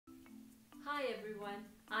Hi everyone,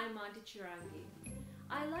 I'm Aunty Chirangee.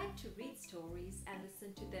 I like to read stories and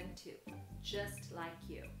listen to them too, just like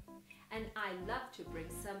you. And I love to bring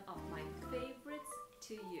some of my favorites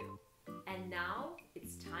to you. And now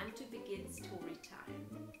it's time to begin story time.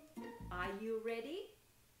 Are you ready?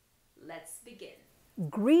 Let's begin.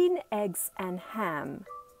 Green Eggs and Ham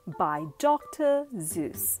by Dr.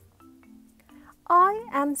 Seuss. I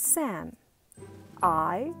am Sam.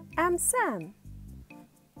 I am Sam.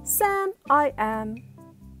 Sam I am.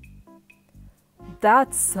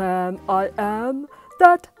 That Sam I am.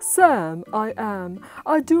 That Sam I am.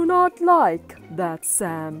 I do not like that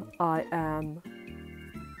Sam I am.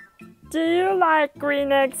 Do you like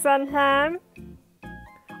green eggs and ham?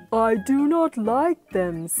 I do not like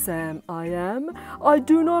them, Sam I am. I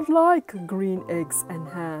do not like green eggs and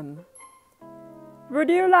ham. Would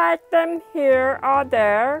you like them here or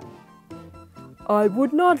there? I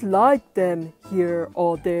would not like them here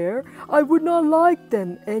or there. I would not like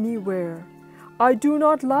them anywhere. I do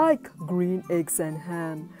not like green eggs and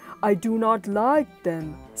ham. I do not like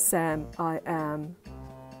them, Sam I am.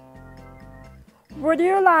 Would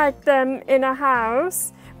you like them in a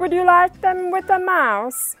house? Would you like them with a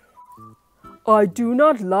mouse? I do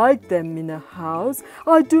not like them in a house.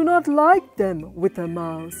 I do not like them with a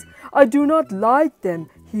mouse. I do not like them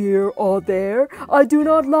here or there. I do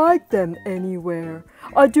not like them anywhere.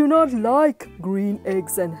 I do not like green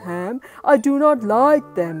eggs and ham. I do not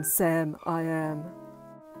like them, Sam I am.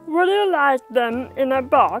 Would you like them in a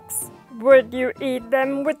box? Would you eat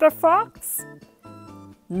them with a fox?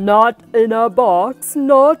 Not in a box,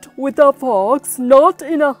 not with a fox, not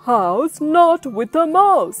in a house, not with a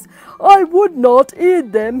mouse. I would not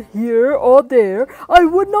eat them here or there. I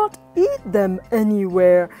would not eat them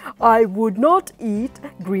anywhere. I would not eat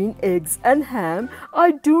green eggs and ham.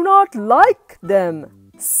 I do not like them,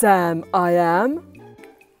 Sam I am.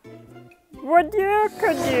 Could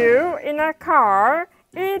you, in a car,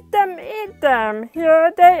 eat them,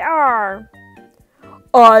 here they are.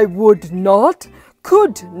 I would not,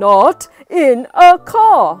 could not, in a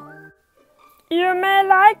car. You may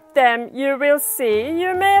like them, you will see.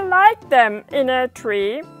 You may like them in a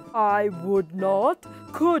tree. I would not,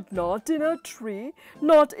 could not in a tree,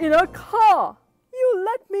 not in a car. You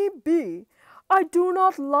let me be. I do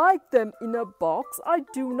not like them in a box. I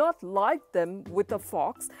do not like them with a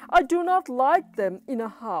fox. I do not like them in a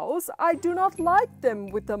house. I do not like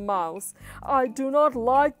them with a mouse. I do not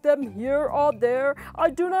like them here or there.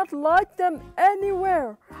 I do not like them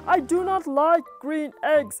anywhere. I do not like green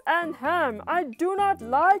eggs and ham. I do not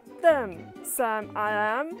like them, Sam I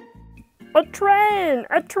am. A train,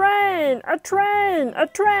 a train, a train, a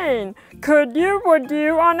train. Would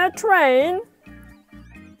you on a train?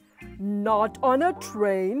 Not on a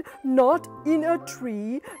train, not in a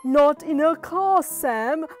tree, not in a car,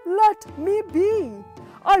 Sam. Let me be.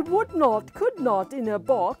 I would not, could not in a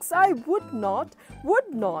box. I would not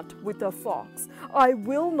with a fox. I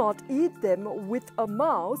will not eat them with a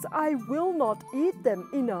mouse. I will not eat them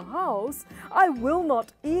in a house. I will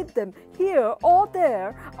not eat them here or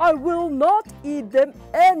there. I will not eat them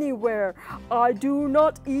anywhere. I do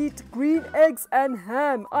not eat green eggs and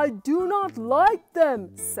ham. I do not like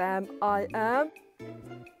them, Sam I am.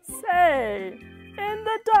 Say, in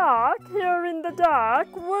the dark, here in the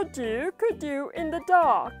dark, could you in the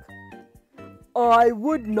dark? I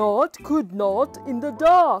would not, could not in the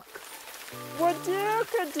dark. Could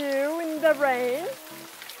you in the rain?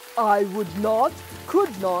 I would not,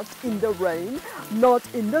 could not in the rain, not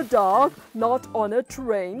in the dark, not on a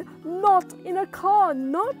train, not in a car,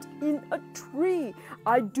 not in a tree.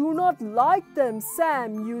 I do not like them,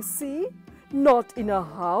 Sam, you see. Not in a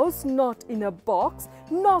house, not in a box,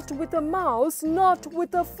 not with a mouse, not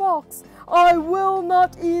with a fox. I will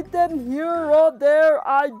not eat them here or there.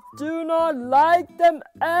 I do not like them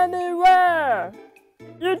anywhere.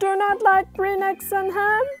 You do not like green eggs and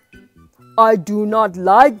ham? I do not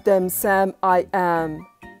like them, Sam I am.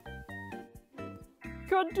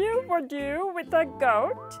 Would you with a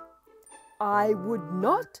goat? I would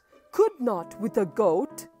not, could not with a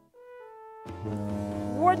goat.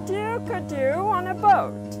 Could you on a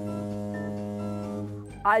boat?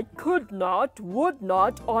 I could not, would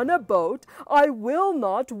not on a boat. I will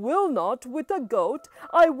not with a goat.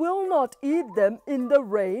 I will not eat them in the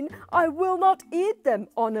rain. I will not eat them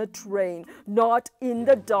on a train. Not in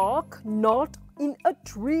the dark, not in a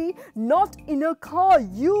tree, not in a car.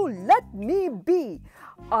 You let me be.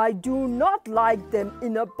 I do not like them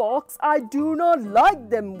in a box. I do not like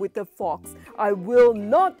them with a fox. I will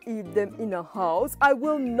not eat them in a house. I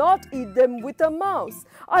will not eat them with a mouse.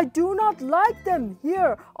 I do not like them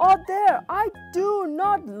here or there. I do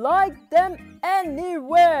not like them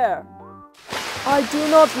anywhere. I do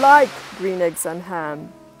not like green eggs and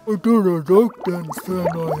ham. I do not like them, Sam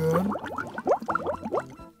I am.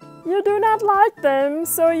 You do not like them,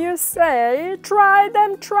 so you say, try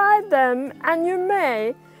them, and you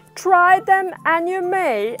may. Try them and you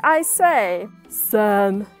may, I say.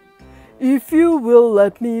 Sam, if you will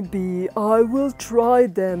let me be, I will try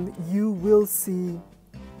them, you will see.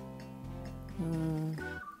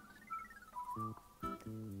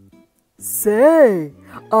 Say,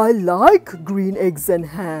 I like green eggs and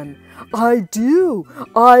ham. I do.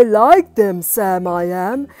 I like them, Sam I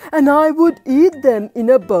am. And I would eat them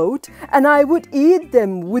in a boat, and I would eat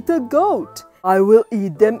them with a goat. I will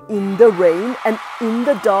eat them in the rain and in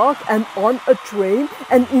the dark and on a train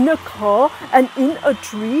and in a car and in a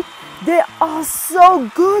tree. They are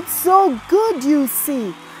so good, you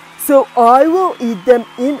see. So I will eat them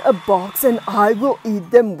in a box and I will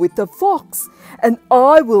eat them with a fox. And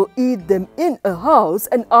I will eat them in a house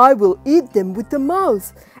and I will eat them with a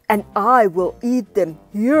mouse. And I will eat them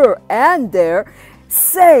here and there.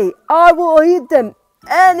 Say, I will eat them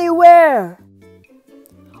anywhere.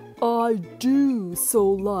 I do so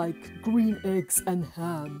like green eggs and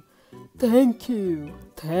ham. Thank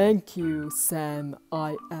you, Sam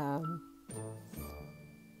I am.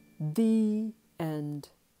 The end.